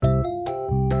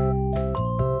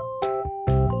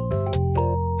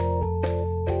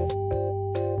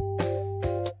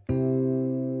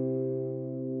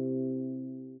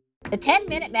The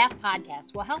 10-Minute Math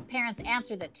Podcast will help parents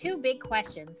answer the two big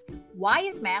questions. Why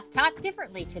is math taught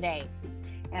differently today?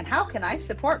 And how can I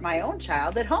support my own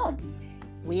child at home?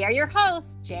 We are your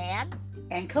hosts, Jan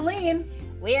and Colleen.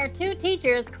 We are two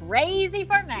teachers crazy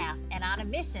for math and on a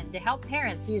mission to help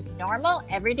parents use normal,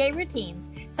 everyday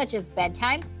routines such as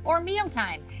bedtime or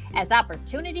mealtime as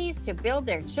opportunities to build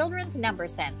their children's number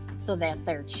sense so that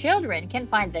their children can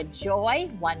find the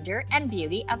joy, wonder, and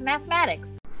beauty of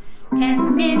mathematics.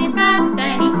 10-minute math,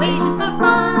 an equation for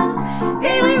fun.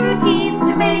 Daily routines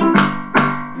to make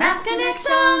math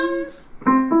connections.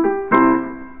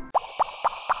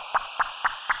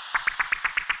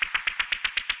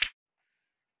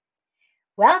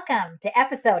 Welcome to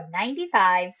episode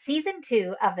 95, season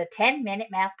 2 of the 10-Minute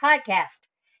Math Podcast.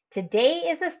 Today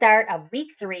is the start of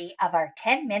week 3 of our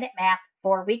 10-Minute Math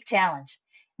 4-week challenge.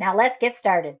 Now let's get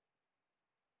started.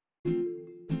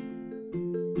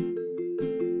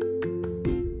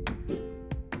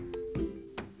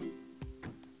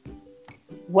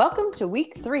 Welcome to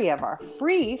week 3 of our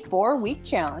free 4-week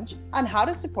challenge on how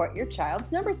to support your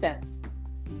child's number sense.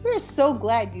 We're so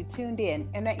glad you tuned in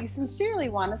and that you sincerely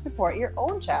want to support your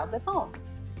own child at home.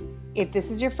 If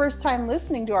this is your first time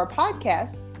listening to our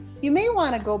podcast, you may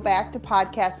want to go back to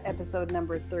podcast episode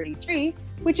number 33,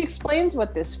 which explains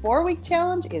what this 4-week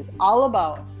challenge is all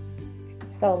about.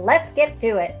 So let's get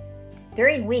to it.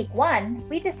 During week 1,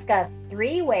 we discussed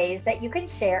 3 ways that you can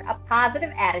share a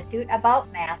positive attitude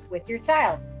about math with your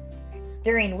child.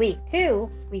 During week 2,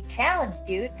 we challenged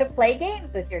you to play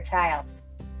games with your child.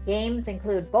 Games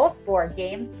include both board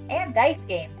games and dice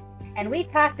games, and we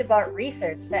talked about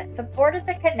research that supported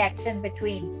the connection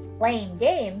between playing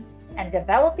games and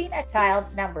developing a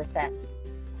child's number sense.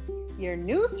 Your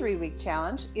new 3-week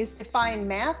challenge is to find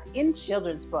math in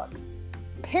children's books.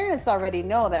 Parents already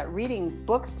know that reading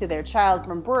books to their child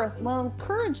from birth will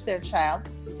encourage their child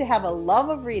to have a love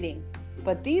of reading,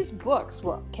 but these books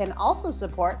can also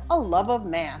support a love of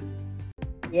math.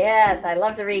 Yes, I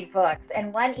love to read books,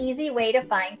 and one easy way to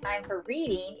find time for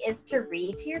reading is to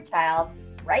read to your child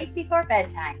right before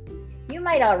bedtime. You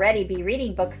might already be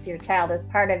reading books to your child as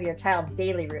part of your child's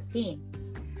daily routine.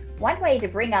 One way to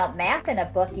bring out math in a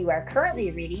book you are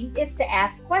currently reading is to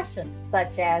ask questions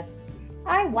such as,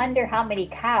 I wonder how many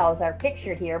cows are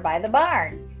pictured here by the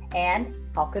barn, and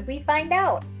how could we find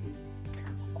out?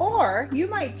 Or you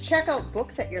might check out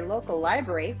books at your local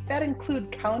library that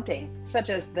include counting,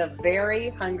 such as The Very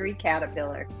Hungry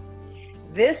Caterpillar.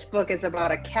 This book is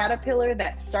about a caterpillar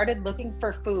that started looking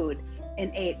for food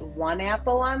and ate 1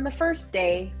 apple on the first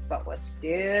day, but was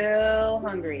still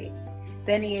hungry.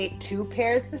 Then he ate 2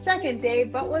 pears the second day,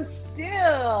 but was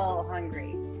still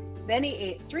hungry. Then he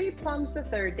ate 3 plums the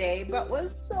third day, but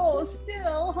was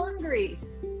still hungry.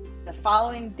 The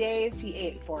following days, he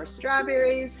ate 4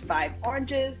 strawberries, 5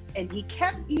 oranges, and he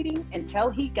kept eating until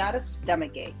he got a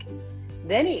stomachache.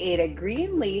 Then he ate a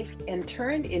green leaf and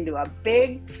turned into a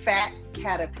big, fat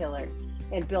caterpillar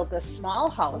and built a small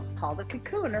house called a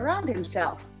cocoon around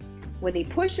himself. When he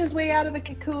pushed his way out of the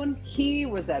cocoon, he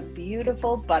was a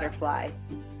beautiful butterfly.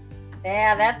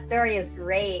 Yeah, that story is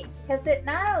great because it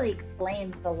not only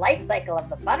explains the life cycle of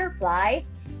the butterfly,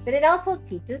 but it also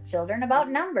teaches children about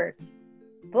numbers.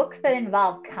 Books that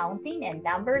involve counting and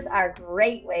numbers are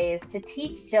great ways to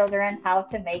teach children how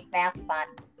to make math fun.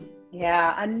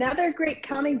 Yeah, another great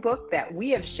counting book that we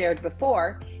have shared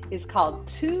before is called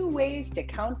 2 Ways to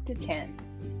Count to 10.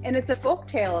 And it's a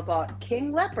folktale about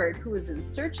King Leopard who is in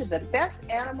search of the best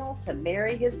animal to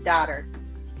marry his daughter.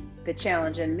 The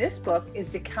challenge in this book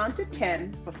is to count to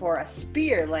 10 before a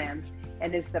spear lands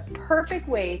and is the perfect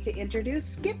way to introduce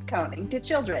skip counting to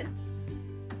children.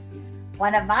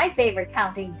 One of my favorite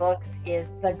counting books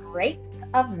is The Grapes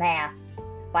of Math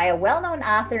by a well-known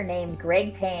author named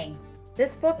Greg Tang.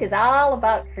 This book is all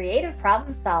about creative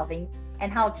problem solving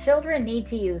and how children need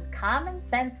to use common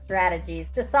sense strategies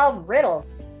to solve riddles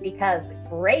because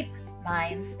grape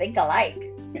minds think alike.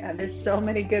 Yeah, there's so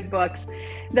many good books.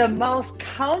 The Mouse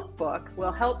Count book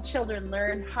will help children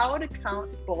learn how to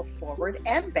count both forward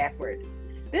and backward.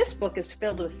 This book is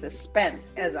filled with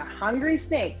suspense as a hungry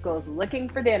snake goes looking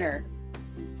for dinner.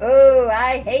 Oh,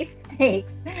 I hate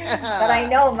snakes, but I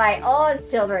know my own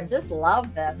children just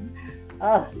love them.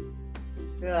 Oh,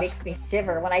 makes me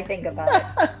shiver when I think about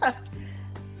it.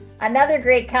 Another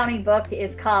great counting book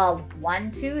is called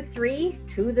 1, 2, 3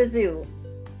 to the Zoo.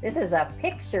 This is a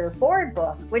picture board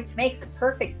book, which makes it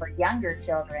perfect for younger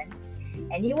children.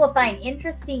 And you will find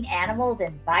interesting animals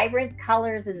and vibrant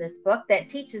colors in this book that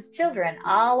teaches children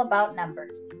all about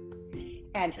numbers.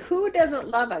 And who doesn't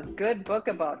love a good book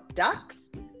about ducks?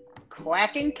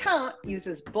 Quack and Count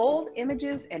uses bold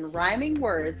images and rhyming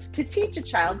words to teach a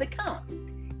child to count.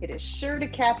 It is sure to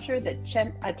capture the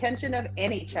attention of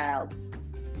any child.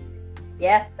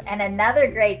 Yes, and another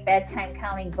great bedtime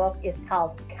counting book is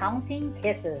called Counting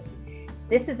Kisses.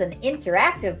 This is an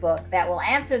interactive book that will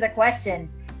answer the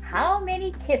question, how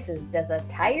many kisses does a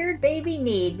tired baby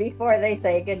need before they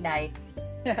say goodnight?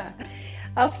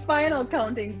 A final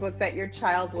counting book that your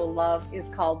child will love is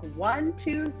called 1,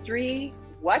 2, 3,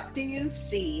 What Do You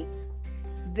See?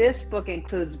 This book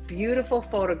includes beautiful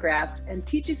photographs and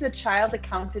teaches a child to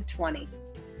count to 20.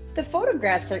 The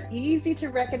photographs are easy to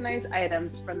recognize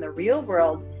items from the real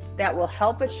world that will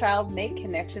help a child make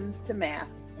connections to math.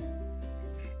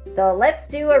 So let's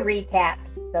do a recap.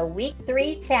 The week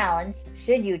 3 challenge,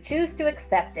 should you choose to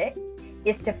accept it,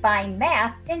 is to find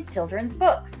math in children's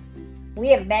books. We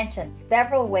have mentioned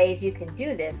several ways you can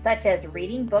do this, such as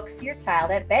reading books to your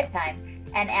child at bedtime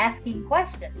and asking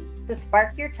questions to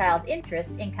spark your child's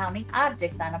interest in counting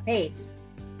objects on a page.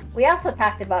 We also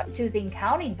talked about choosing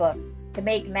counting books to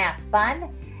make math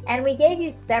fun, and we gave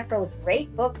you several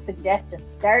great book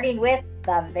suggestions, starting with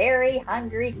The Very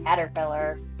Hungry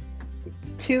Caterpillar.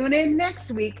 Tune in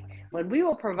next week when we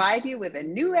will provide you with a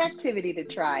new activity to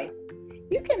try.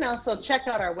 You can also check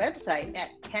out our website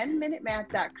at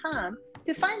 10minutemath.com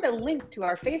to find a link to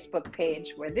our Facebook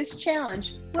page where this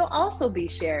challenge will also be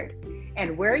shared,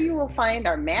 and where you will find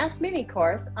our math mini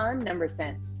course on number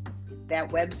sense. That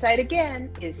website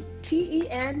again is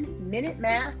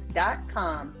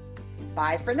tenminutemath.com.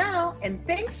 Bye for now, and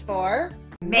thanks for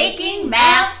Making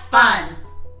math fun.